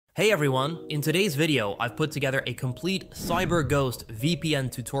Hey everyone, in today's video, I've put together a complete CyberGhost VPN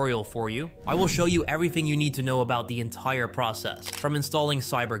tutorial for you. I will show you everything you need to know about the entire process, from installing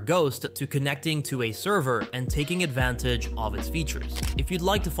CyberGhost to connecting to a server and taking advantage of its features. If you'd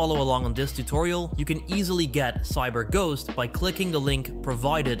like to follow along on this tutorial, you can easily get CyberGhost by clicking the link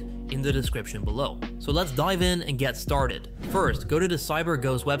provided in the description below. So let's dive in and get started. First, go to the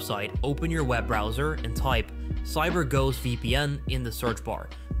CyberGhost website, open your web browser and type CyberGhost VPN in the search bar.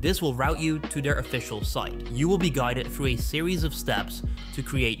 This will route you to their official site. You will be guided through a series of steps to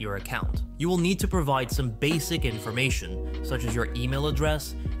create your account. You will need to provide some basic information, such as your email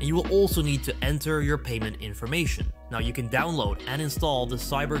address, and you will also need to enter your payment information. Now you can download and install the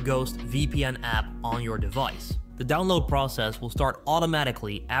CyberGhost VPN app on your device. The download process will start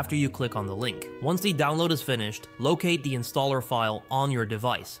automatically after you click on the link. Once the download is finished, locate the installer file on your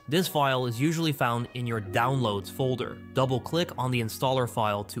device. This file is usually found in your Downloads folder. Double-click on the installer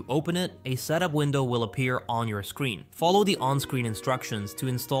file to open it. A setup window will appear on your screen. Follow the on-screen instructions to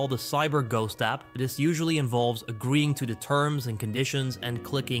install the CyberGhost app. This usually involves agreeing to the terms and conditions and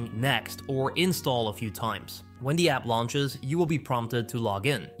clicking Next or Install a few times. When the app launches, you will be prompted to log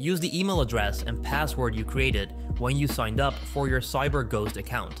in. Use the email address and password you created when you signed up for your CyberGhost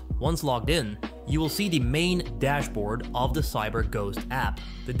account. Once logged in, you will see the main dashboard of the CyberGhost app.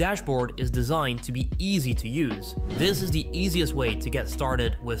 The dashboard is designed to be easy to use. This is the easiest way to get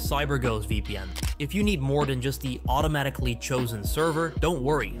started with CyberGhost VPN. If you need more than just the automatically chosen server, don't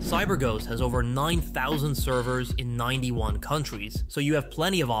worry. CyberGhost has over 9,000 servers in 91 countries, so you have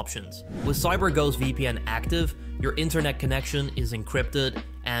plenty of options. With CyberGhost VPN active, your internet connection is encrypted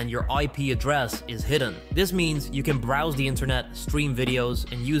and your IP address is hidden. This means you can browse the internet, stream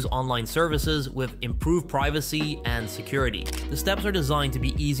videos, and use online services with improved privacy and security. The steps are designed to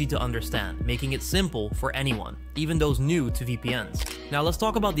be easy to understand, making it simple for anyone, even those new to VPNs. Now let's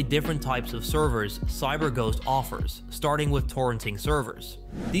talk about the different types of servers CyberGhost offers, starting with torrenting servers.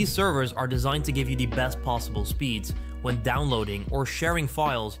 These servers are designed to give you the best possible speeds when downloading or sharing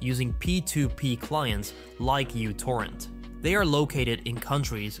files using P2P clients like uTorrent. They are located in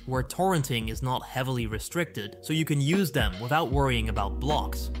countries where torrenting is not heavily restricted, so you can use them without worrying about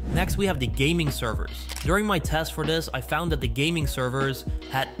blocks. Next, we have the gaming servers. During my test for this, I found that the gaming servers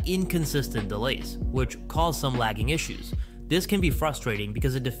had inconsistent delays, which caused some lagging issues. This can be frustrating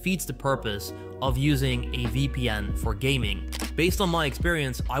because it defeats the purpose of using a VPN for gaming. Based on my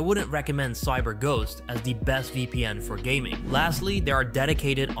experience, I wouldn't recommend CyberGhost as the best VPN for gaming. Lastly, there are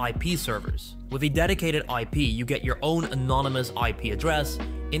dedicated IP servers. With a dedicated IP, you get your own anonymous IP address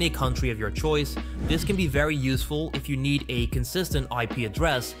in a country of your choice. This can be very useful if you need a consistent IP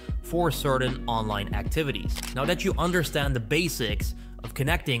address for certain online activities. Now that you understand the basics of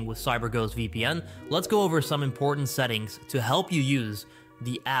connecting with CyberGhost VPN, let's go over some important settings to help you use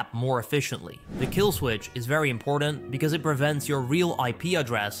the app more efficiently. The kill switch is very important because it prevents your real IP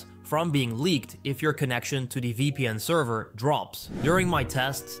address from being leaked if your connection to the VPN server drops. During my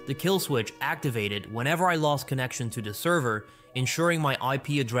tests, the kill switch activated whenever I lost connection to the server, ensuring my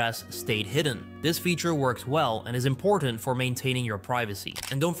IP address stayed hidden. This feature works well and is important for maintaining your privacy.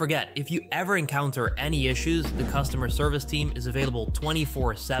 And don't forget, if you ever encounter any issues, the customer service team is available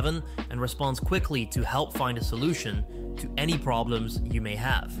 24/7 and responds quickly to help find a solution to any problems you may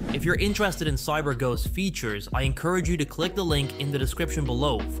have. If you're interested in CyberGhost features, I encourage you to click the link in the description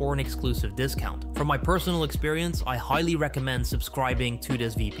below for an exclusive discount. From my personal experience, I highly recommend subscribing to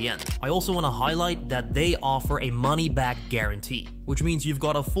this VPN. I also want to highlight that they offer a money-back guarantee, which means you've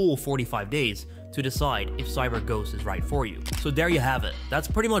got a full 45 days to decide if CyberGhost is right for you. So there you have it. That's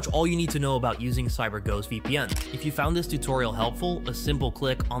pretty much all you need to know about using CyberGhost VPN. If you found this tutorial helpful, a simple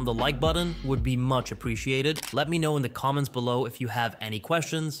click on the like button would be much appreciated. Let me know in the comments below if you have any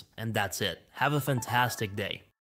questions, and that's it. Have a fantastic day.